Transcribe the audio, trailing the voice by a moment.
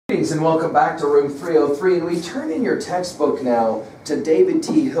Greetings and welcome back to room 303, and we turn in your textbook now to David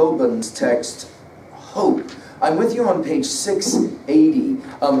T. Hilbun's text, Hope. I'm with you on page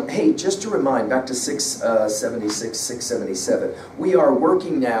 680. Hey, just to remind, back to 676, 677, we are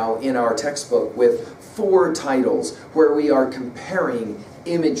working now in our textbook with 4 titles where we are comparing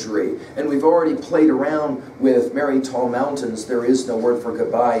imagery, and we've already played around with Mary Tall Mountains, There Is No Word for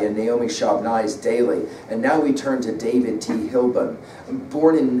Goodbye, and Naomi Shabnai's Daily, and now we turn to David T. Hilbun,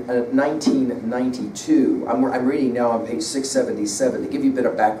 born in 1992. I'm reading now on page 677 to give you a bit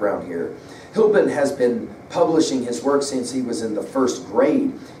of background here. Hilbun has been publishing his work since he was in the 1st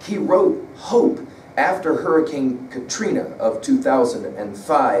grade. He wrote Hope after Hurricane Katrina of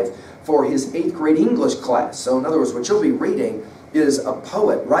 2005 for his 8th grade English class. So in other words, what you'll be reading is a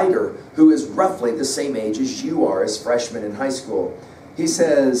poet, writer, who is roughly the same age as you are as freshmen in high school. He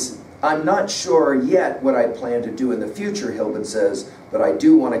says, I'm not sure yet what I plan to do in the future, Hilbun says, but I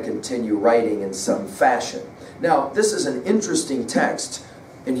do want to continue writing in some fashion. Now, this is an interesting text,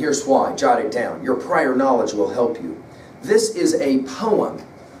 and here's why. Jot it down. Your prior knowledge will help you. This is a poem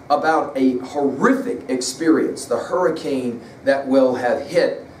about a horrific experience, the hurricane that will have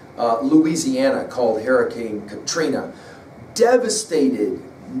hit Louisiana, called Hurricane Katrina. Devastated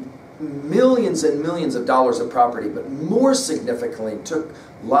millions and millions of dollars of property, but more significantly took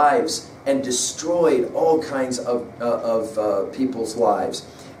lives and destroyed all kinds of people's lives.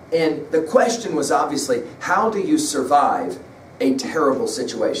 And the question was obviously, how do you survive a terrible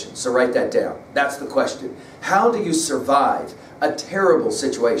situation? So write that down. That's the question. How do you survive a terrible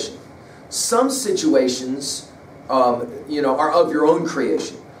situation? Some situations, are of your own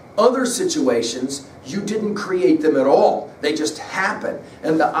creation. Other situations, you didn't create them at all. They just happen.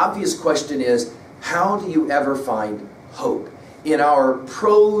 And the obvious question is, how do you ever find hope? In our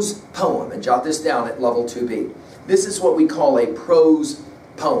prose poem, and jot this down at level 2B, this is what we call a prose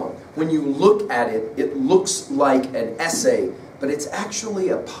poem. When you look at it, it looks like an essay, but it's actually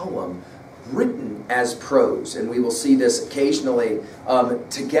a poem written as prose. And we will see this occasionally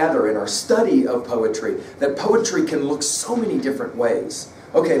together in our study of poetry, that poetry can look so many different ways.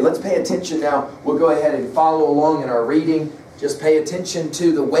 Okay, let's pay attention now. We'll go ahead and follow along in our reading. Just pay attention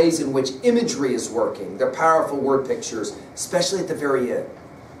to the ways in which imagery is working, the powerful word pictures, especially at the very end.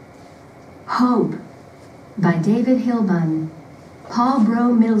 Hope by David Hilbun, Paul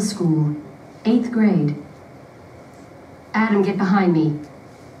Bro Middle School, 8th grade. Adam, get behind me,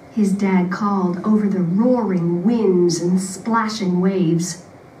 his dad called over the roaring winds and splashing waves.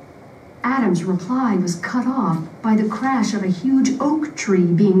 Adam's reply was cut off by the crash of a huge oak tree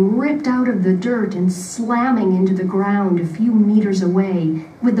being ripped out of the dirt and slamming into the ground a few meters away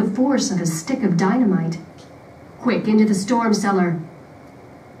with the force of a stick of dynamite. Quick, into the storm cellar.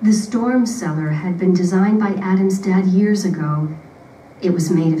 The storm cellar had been designed by Adam's dad years ago. It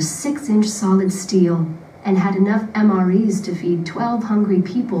was made of 6-inch solid steel and had enough MREs to feed 12 hungry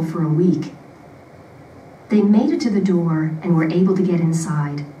people for a week. They made it to the door and were able to get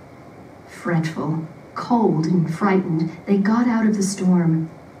inside. Fretful, cold, and frightened, they got out of the storm.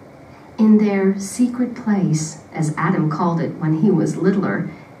 In their secret place, as Adam called it when he was littler,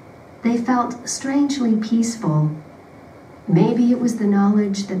 they felt strangely peaceful. Maybe it was the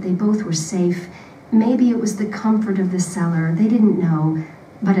knowledge that they both were safe. Maybe it was the comfort of the cellar. They didn't know,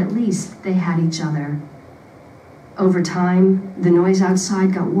 but at least they had each other. Over time, the noise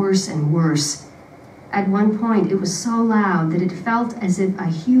outside got worse and worse. At one point, it was so loud that it felt as if a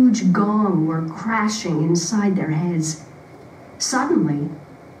huge gong were crashing inside their heads. Suddenly,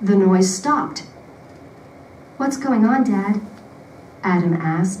 the noise stopped. "What's going on, Dad?" Adam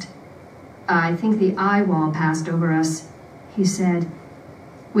asked. "I think the eye wall passed over us," he said.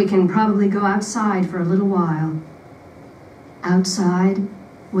 "We can probably go outside for a little while." Outside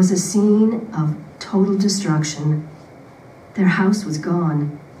was a scene of total destruction. Their house was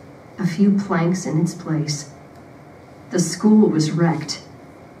gone. A few planks in its place. The school was wrecked.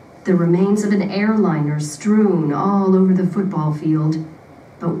 The remains of an airliner strewn all over the football field.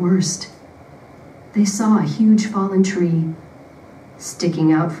 But worst, they saw a huge fallen tree.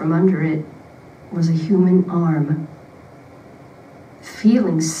 Sticking out from under it was a human arm.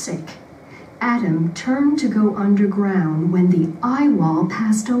 Feeling sick, Adam turned to go underground when the eye wall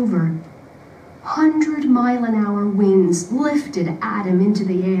passed over. 100-mile-an-hour winds lifted Adam into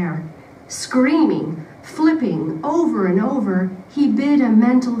the air. Screaming, flipping over and over, he bid a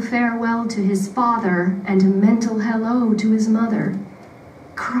mental farewell to his father and a mental hello to his mother.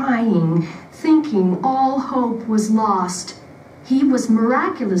 Crying, thinking all hope was lost, he was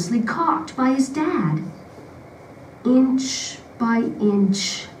miraculously caught by his dad. Inch by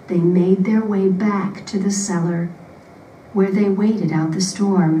inch, they made their way back to the cellar. where they waited out the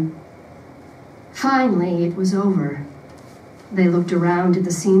storm. Finally, it was over. They looked around at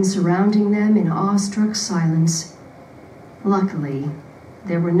the scene surrounding them in awestruck silence. Luckily,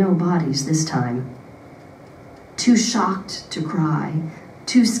 there were no bodies this time. Too shocked to cry,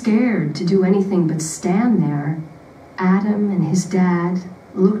 too scared to do anything but stand there, Adam and his dad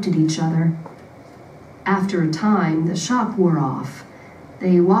looked at each other. After a time, the shock wore off.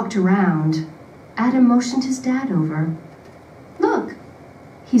 They walked around. Adam motioned his dad over. "Look,"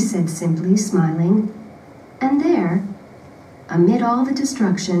 he said simply, smiling. And there, amid all the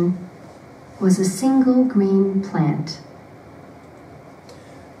destruction, was a single green plant.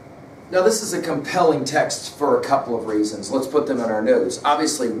 Now, this is a compelling text for a couple of reasons. Let's put them in our notes.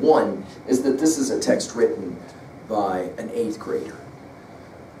 Obviously, one is that this is a text written by an 8th grader.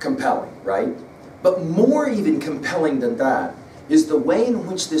 Compelling, right? But more even compelling than that is the way in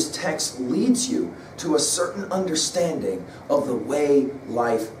which this text leads you to a certain understanding of the way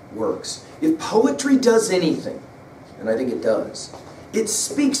life works. If poetry does anything, and I think it does, it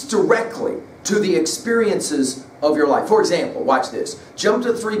speaks directly to the experiences of your life. For example, watch this. Jump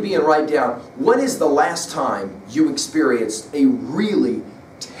to 3B and write down, when is the last time you experienced a really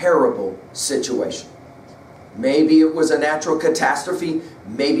terrible situation? Maybe it was a natural catastrophe,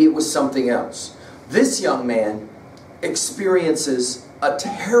 maybe it was something else. This young man experiences a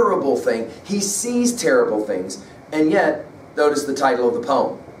terrible thing. He sees terrible things, and yet, notice the title of the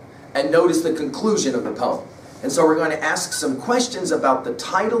poem, and notice the conclusion of the poem. And so we're going to ask some questions about the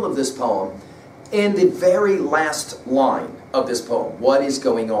title of this poem and the very last line of this poem. What is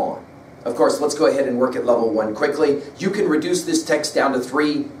going on? Of course, let's go ahead and work at level 1 quickly. You can reduce this text down to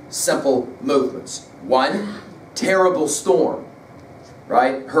 3 simple movements. 1, terrible storm,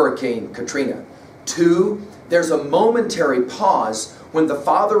 right? Hurricane Katrina. 2, there's a momentary pause when the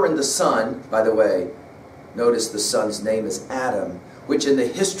father and the son, by the way, notice the son's name is Adam, which in the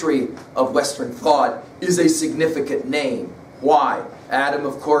history of Western thought is a significant name. Why? Adam,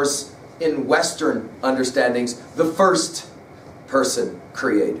 of course, in Western understandings, the first person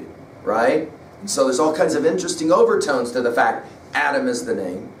created, right? And so there's all kinds of interesting overtones to the fact Adam is the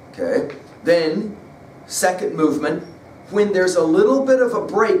name, okay? Then, second movement, when there's a little bit of a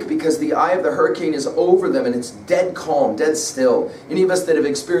break because the eye of the hurricane is over them and it's dead calm, dead still. Any of us that have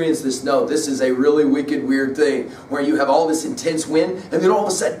experienced this know this is a really wicked, weird thing where you have all this intense wind and then all of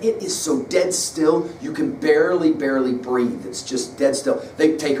a sudden it is so dead still you can barely breathe. It's just dead still.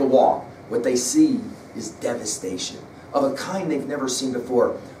 They take a walk. What they see is devastation of a kind they've never seen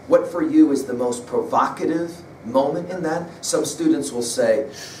before. What for you is the most provocative moment in that? Some students will say,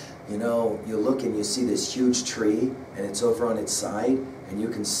 you know, you look and you see this huge tree and it's over on its side and you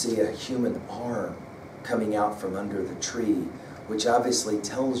can see a human arm coming out from under the tree, which obviously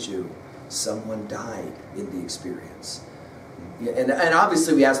tells you someone died in the experience. And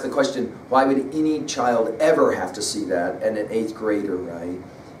obviously we ask the question, why would any child ever have to see that? And an 8th grader, right?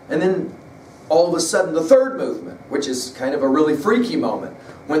 And then all of a sudden the third movement, which is kind of a really freaky moment,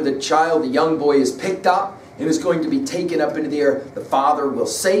 when the child, the young boy, is picked up and is going to be taken up into the air. The father will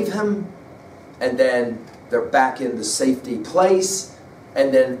save him, and then they're back in the safety place,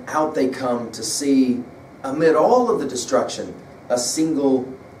 and then out they come to see, amid all of the destruction, a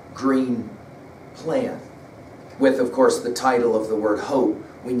single green plant. With, of course, the title of the word hope,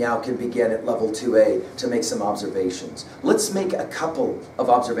 we now can begin at level 2A to make some observations. Let's make a couple of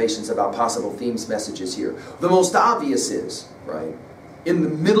observations about possible themes, messages here. The most obvious is, right, in the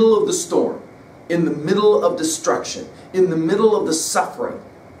middle of the storm, in the middle of destruction, in the middle of the suffering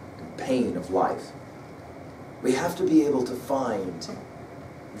and pain of life, we have to be able to find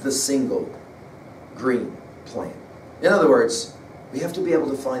the single green plant. In other words, we have to be able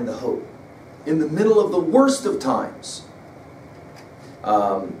to find the hope. In the middle of the worst of times,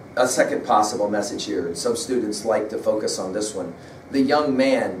 a second possible message here, and some students like to focus on this one. The young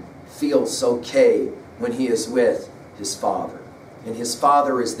man feels okay when he is with his father. And his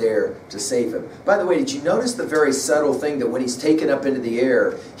father is there to save him. By the way, did you notice the very subtle thing that when he's taken up into the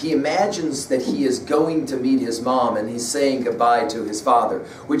air, he imagines that he is going to meet his mom and he's saying goodbye to his father,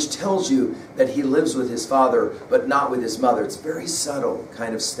 which tells you that he lives with his father but not with his mother. It's a very subtle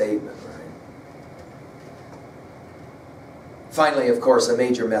kind of statement, right? Finally, of course, a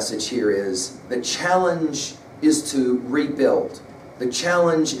major message here is the challenge is to rebuild. The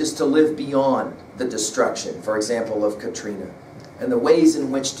challenge is to live beyond the destruction, for example, of Katrina. And the ways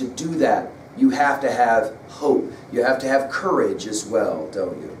in which to do that, you have to have hope. You have to have courage as well,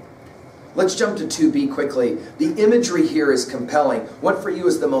 don't you? Let's jump to 2B quickly. The imagery here is compelling. What for you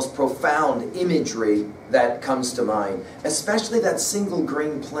is the most profound imagery that comes to mind? Especially that single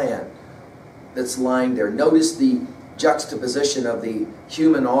green plant that's lying there. Notice the juxtaposition of the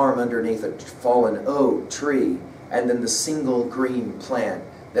human arm underneath a fallen oak tree, and then the single green plant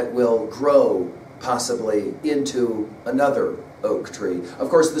that will grow possibly into another oak tree. Of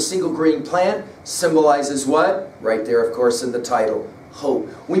course, the single green plant symbolizes what? Right there, of course, in the title, hope.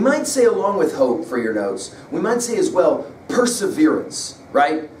 We might say, along with hope for your notes, we might say as well, perseverance,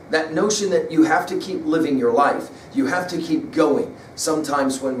 right? That notion that you have to keep living your life. You have to keep going.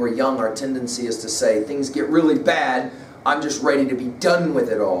 Sometimes when we're young, our tendency is to say, things get really bad, I'm just ready to be done with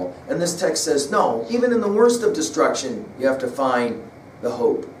it all. And this text says, no, even in the worst of destruction, you have to find the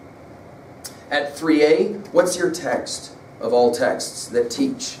hope. At 3a, what's your text of all texts that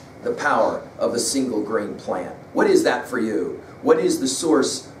teach the power of a single green plant? What is that for you? What is the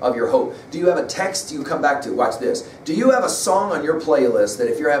source of your hope? Do you have a text you come back to? Watch this. Do you have a song on your playlist that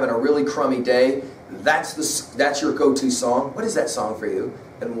if you're having a really crummy day, that's your go-to song? What is that song for you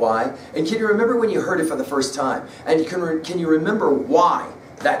and why? And can you remember when you heard it for the first time? And can you remember why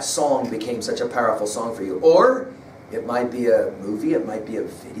that song became such a powerful song for you? Or it might be a movie, it might be a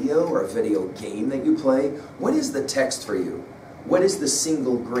video or a video game that you play. What is the text for you? What is the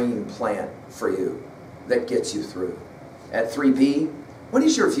single green plant for you that gets you through? At 3b, what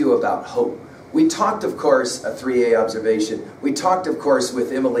is your view about hope? We talked, of course, a 3a observation. We talked, of course,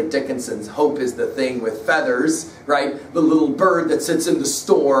 with Emily Dickinson's Hope is the Thing with Feathers, right? The little bird that sits in the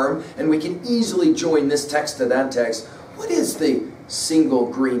storm. And we can easily join this text to that text. What is the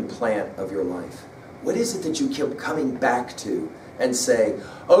single green plant of your life? What is it that you keep coming back to and say,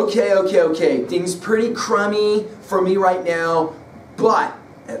 okay, things pretty crummy for me right now, but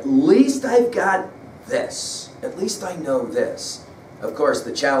at least I've got this. At least I know this. Of course,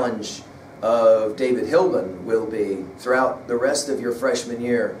 the challenge of David Hilbun will be, throughout the rest of your freshman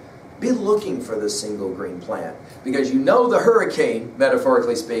year, be looking for the single green plant. Because you know the hurricane,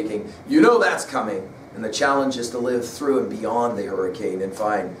 metaphorically speaking, you know that's coming. And the challenge is to live through and beyond the hurricane and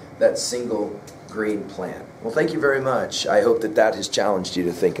find that single green plant. Well, thank you very much. I hope that has challenged you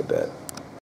to think a bit.